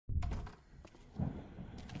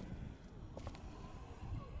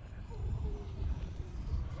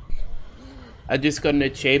I just got an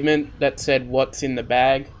achievement that said what's in the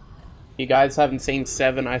bag. If you guys haven't seen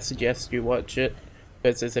 7, I suggest you watch it,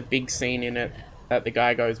 because there's a big scene in it that the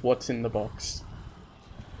guy goes, what's in the box?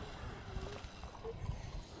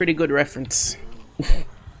 Pretty good reference.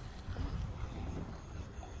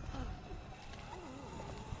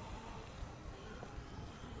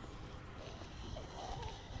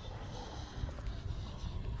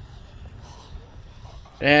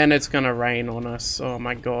 And it's gonna rain on us. Oh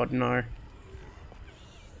my god, no.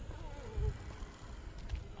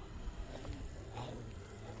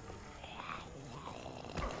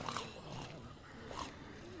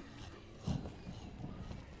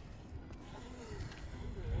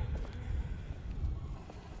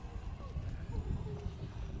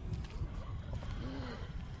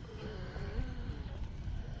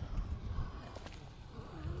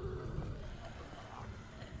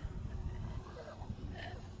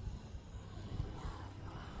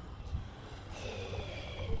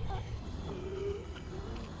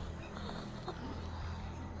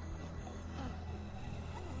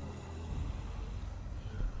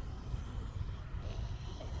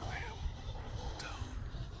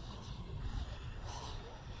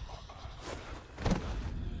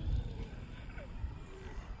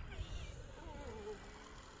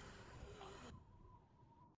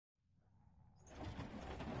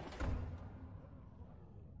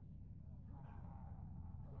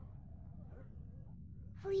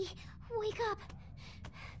 Lee, wake up.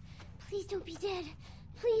 Please don't be dead.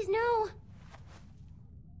 Please, no.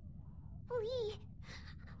 Lee,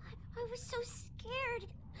 I was so scared.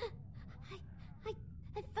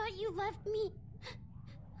 I thought you left me.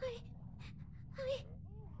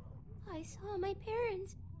 I saw my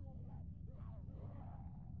parents.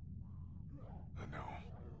 I know.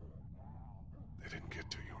 They didn't get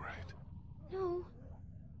to you, right? No.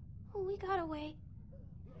 We got away.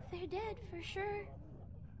 They're dead for sure.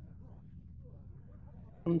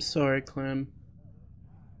 I'm sorry, Clem.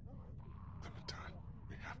 Clementine,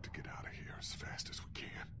 we have to get out of here as fast as we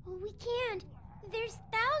can. Well, we can't. There's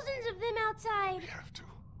thousands of them outside. We have to.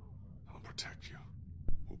 I'll protect you.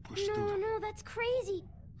 We'll push through them. No, that's crazy.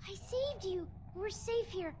 I saved you. We're safe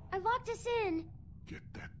here. I locked us in. Get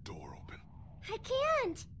that door open. I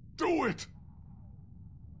can't. Do it!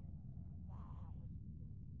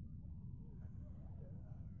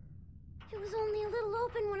 It was only a little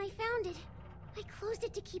open when I found it. I closed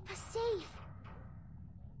it to keep us safe.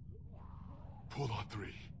 Pull on 3.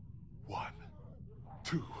 1,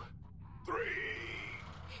 2, 3.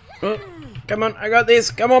 Oh, come on, I got this.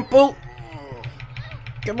 Come on, pull.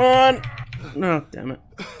 Come on. No, damn it.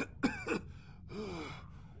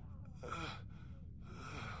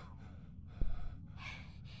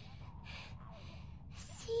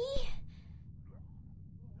 See?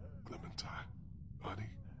 Clementine, honey.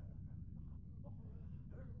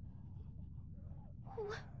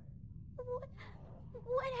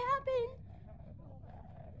 What happened?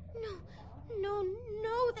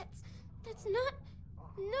 No, that's not.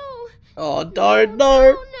 No. Oh, darn,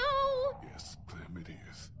 no. No. Yes, Clem, it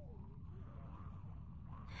is.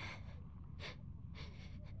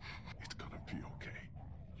 It's gonna be okay.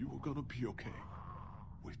 You are gonna be okay.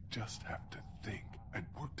 We just have to think and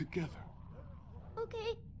work together.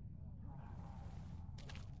 Okay.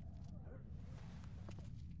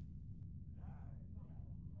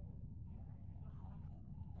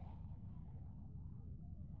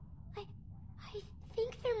 I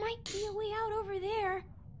think there might be a way out over there.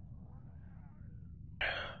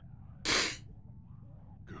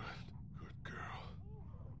 Good girl.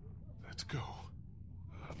 Let's go.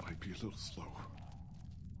 Might be a little slow.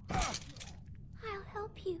 I'll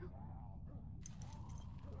help you.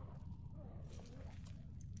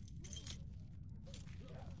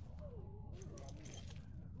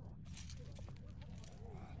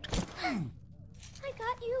 I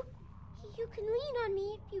got you. You can lean on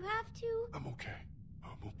me if you have to. I'm okay.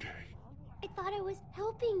 I thought I was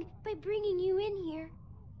helping by bringing you in here.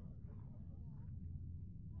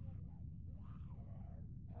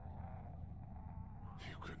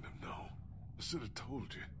 You couldn't have known. I should have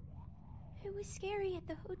told you. It was scary at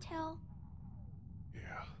the hotel.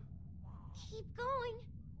 Yeah. Keep going.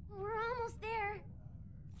 We're almost there.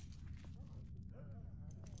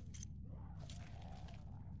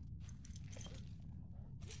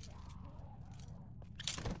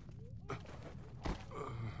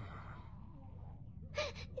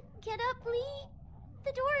 Get up, Lee.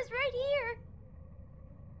 The door is right here.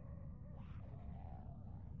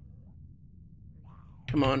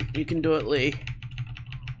 Come on, you can do it, Lee.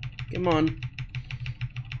 Come on.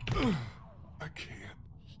 I can't.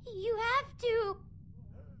 You have to.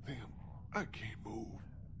 Damn, I can't move.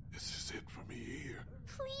 This is it for me,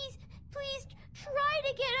 Please, please, try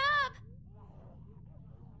to get up!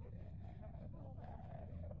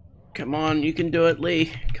 Come on, you can do it,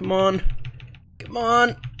 Lee. Come on. Come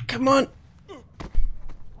on. Come on.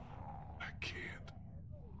 I can't.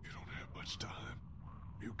 You don't have much time.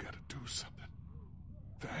 You gotta do something.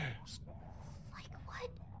 Fast. Like what?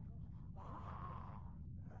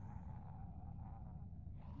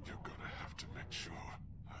 You're gonna have to make sure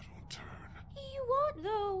I don't turn. You won't,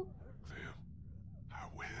 though. Clem, I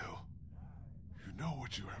will. You know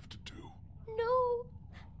what you have to do. No,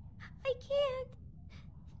 I can't.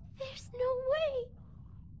 There's no way.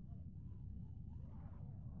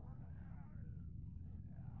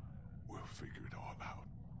 We'll figure it all out.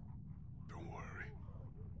 Don't worry.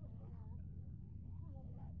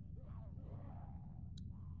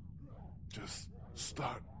 Just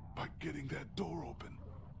start by getting that door open.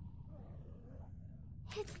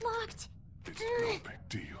 It's locked. It's no big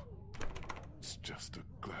deal. It's just a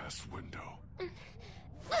glass window.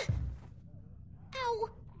 Ow!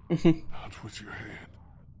 Not with your hand.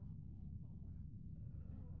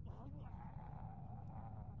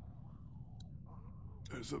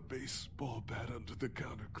 There's a baseball bat under the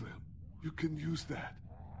counter, Clem. You can use that.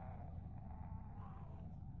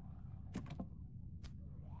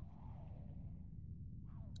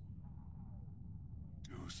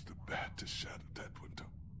 Use the bat to shatter that window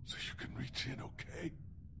so you can reach in, okay?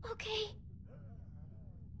 Okay.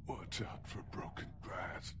 Watch out for broken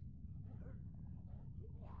glass.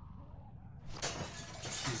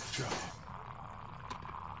 Good job.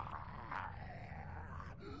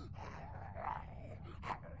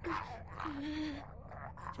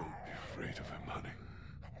 Don't be afraid of him, honey.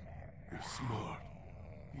 You're smart.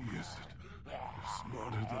 He isn't. You're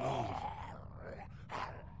smarter than all of them.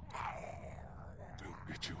 They'll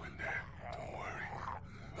get you in there. Don't worry.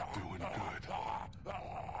 We're doing good.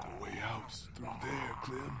 The way out's through there,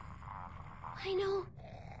 Clem. I know.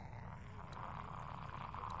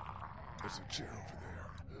 There's a chair over there.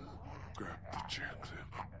 Grab the chair, Clem.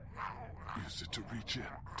 Use it to reach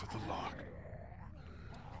in to the lock.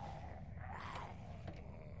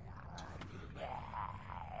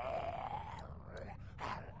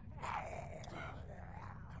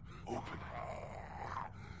 Open it.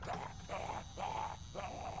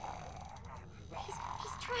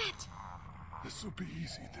 He's trapped. This will be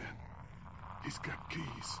easy then. He's got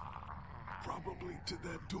keys. Probably to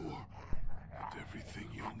that door. And everything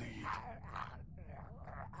you'll need.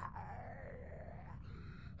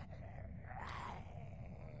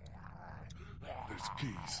 There's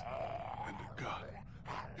keys and a gun.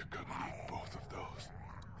 You're gonna need both of those.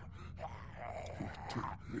 You're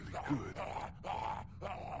doing really good.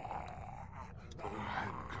 There are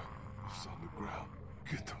handcuffs on the ground.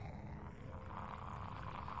 Get them.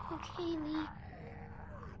 Okay, Lee.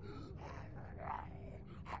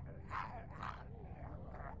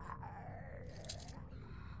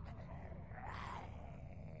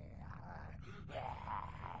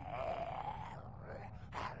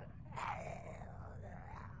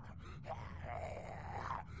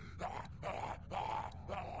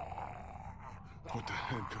 Put the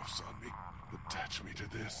handcuffs on me. Attach me to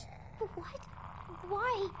this. What?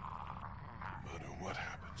 Why? No matter what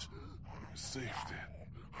happens, you're safe then.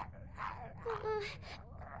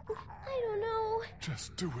 I don't know.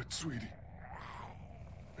 Just do it, sweetie.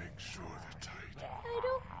 Make sure they're tight.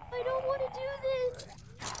 I don't want to do this.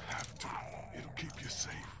 You have to. It'll keep you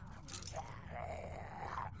safe.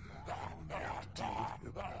 You only have to deal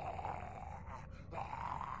with him.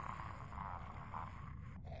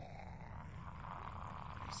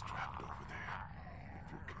 He's trapped over there.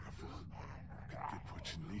 If you're careful, you can get what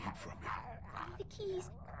you need from him. The keys,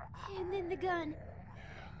 and then the gun.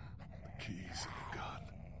 The keys and the gun.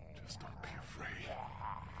 Just don't be afraid.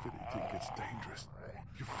 If anything gets dangerous,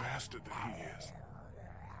 you're faster than he is.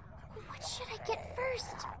 What should I get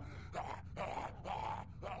first?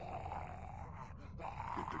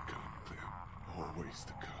 Get the gun, Clem. Always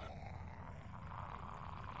the gun.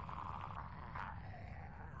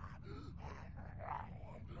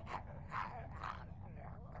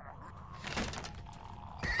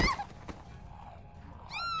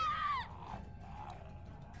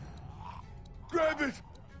 Grab it!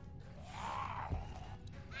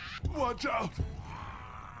 Watch out!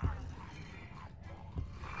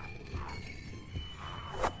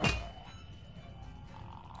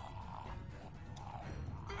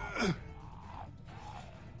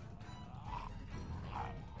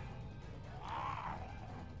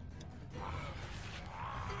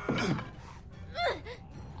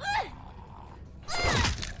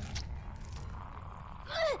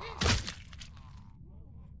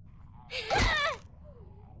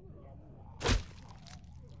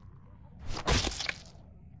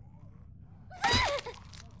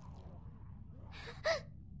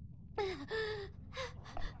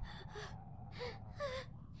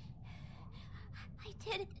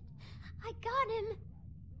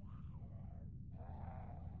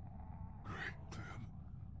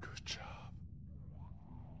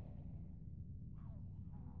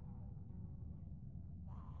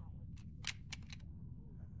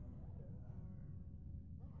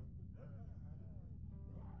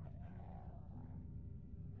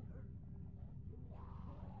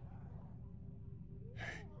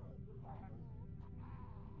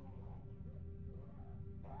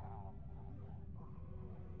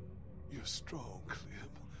 You're strong,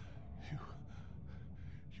 Clem.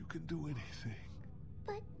 You can do anything.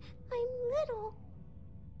 But I'm little.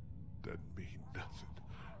 Doesn't mean nothing.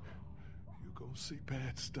 You're gonna see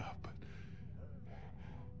bad stuff, but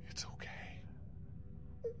it's okay.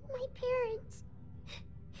 My parents.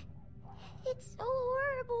 It's so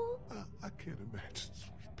horrible. I can't imagine,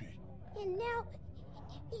 sweet pea. And now,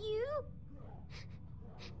 you?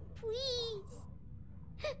 Please.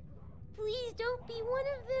 Please don't be one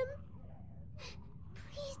of them.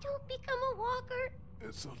 Please don't become a walker.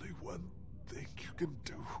 There's only one thing you can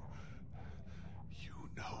do. You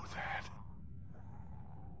know that.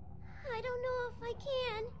 I don't know if I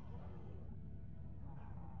can.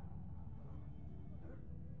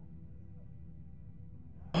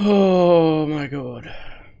 Oh my god.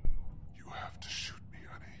 You have to shoot me,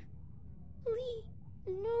 honey. Please,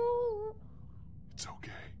 no. It's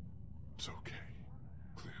okay. It's okay.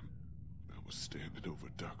 Clem, I was standing over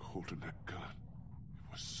Doc holding that gun.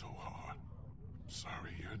 It was so hard. I'm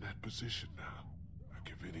sorry you're in that position now. I'd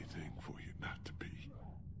give anything for you not to be.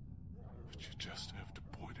 But you just have to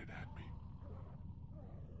point it at me.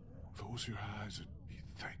 Close your eyes and be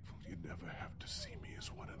thankful you never have to see me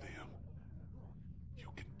as one of them.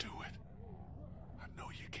 You can do it. I know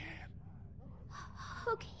you can.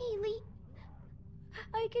 Okay, Lee.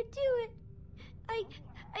 I can do it.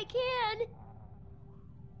 I can.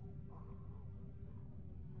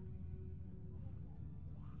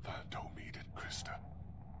 Find old meat and Krista.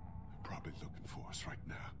 They're probably looking for us right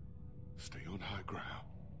now. Stay on high ground.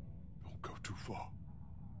 Don't go too far.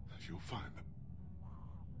 You'll find them.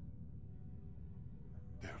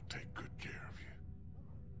 They'll take good care of you.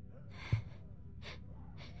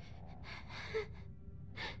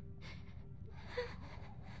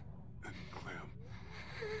 And Clem.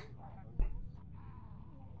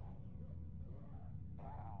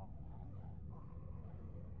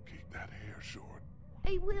 Keep that hair short.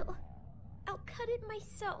 I will. I'll cut it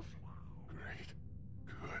myself. Great.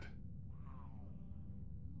 Good.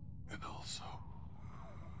 And also...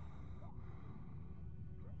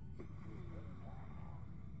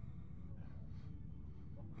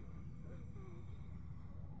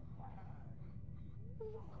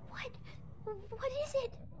 What is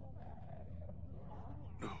it?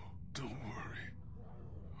 No, don't worry.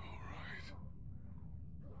 All right.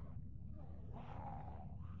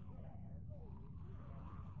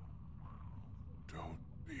 Don't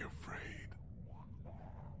be afraid.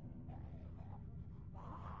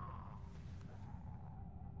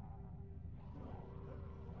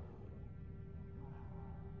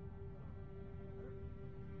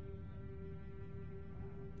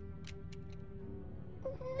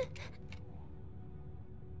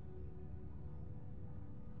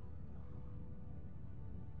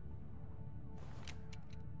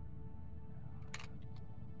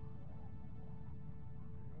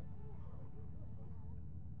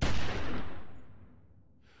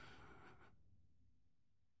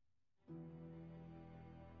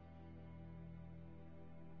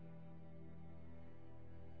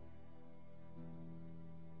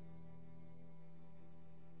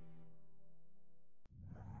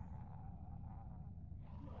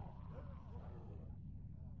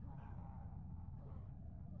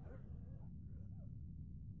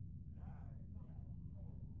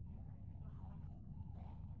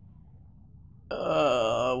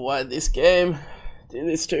 Why this game do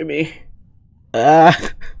this to me? Ah.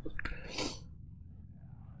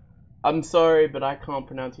 I'm sorry, but I can't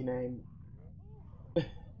pronounce your name.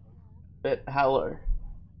 But hello.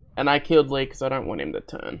 And I killed Lee because I don't want him to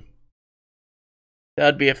turn.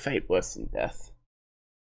 That'd be a fate worse than death.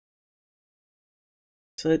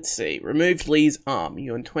 So let's see. Removed Lee's arm.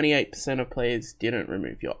 You and 28% of players didn't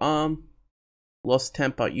remove your arm. Lost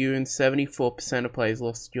temper. You and 74% of players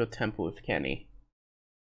lost your temper with Kenny.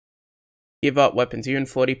 Give up weapons. You and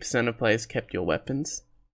 40% of players kept your weapons.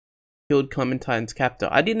 Killed Clementine's captor.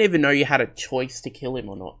 I didn't even know you had a choice to kill him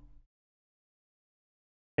or not.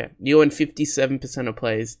 Okay. You and 57% of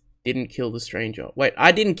players didn't kill the stranger. Wait,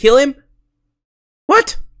 I didn't kill him?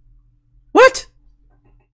 What? What?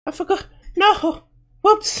 I forgot. No!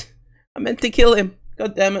 Whoops! I meant to kill him.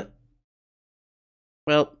 God damn it.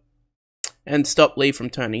 Well, and stop Lee from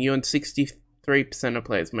turning. You and 63% of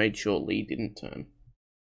players made sure Lee didn't turn.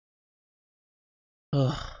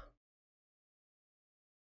 Ugh.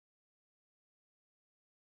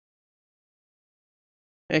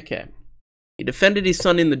 Okay. You defended his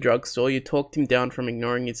son in the drugstore. You talked him down from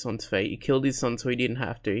ignoring his son's fate. You killed his son so he didn't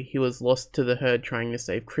have to. He was lost to the herd trying to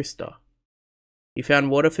save Krista. You found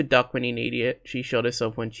water for Duck when he needed it. She shot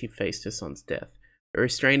herself when she faced her son's death. You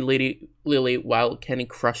restrained Lily while Kenny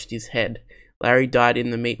crushed his head. Larry died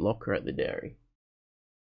in the meat locker at the dairy.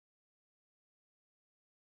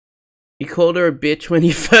 You called her a bitch when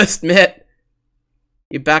you first met.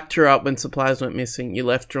 You backed her up when supplies went missing. You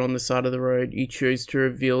left her on the side of the road. You chose to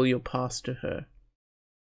reveal your past to her.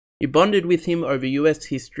 You bonded with him over US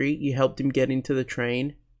history. You helped him get into the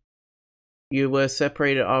train. You were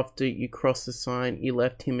separated after you crossed the sign. You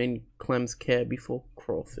left him in Clem's care before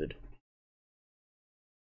Crawford.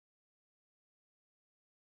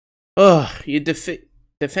 Oh, you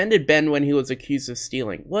defended Ben when he was accused of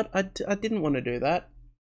stealing. What? I didn't want to do that.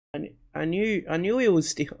 I knew he was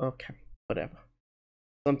stealing. Okay, whatever.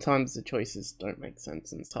 Sometimes the choices don't make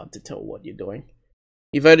sense and it's hard to tell what you're doing.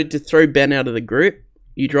 You voted to throw Ben out of the group.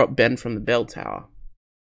 You dropped Ben from the bell tower.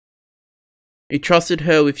 You trusted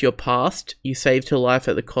her with your past. You saved her life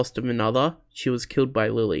at the cost of another. She was killed by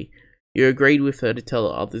Lily. You agreed with her to tell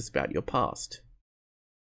others about your past.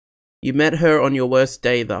 You met her on your worst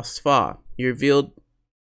day thus far. You revealed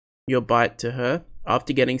your bite to her.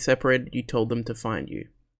 After getting separated, you told them to find you.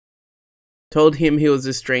 Told him he was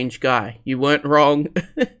a strange guy. You weren't wrong.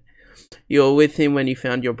 You were with him when you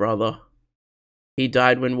found your brother. He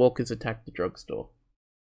died when walkers attacked the drugstore.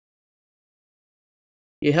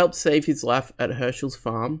 You helped save his life at Herschel's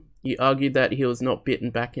farm. You argued that he was not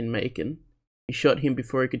bitten back in Macon. You shot him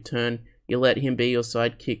before he could turn. You let him be your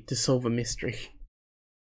sidekick to solve a mystery.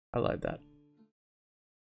 I like that.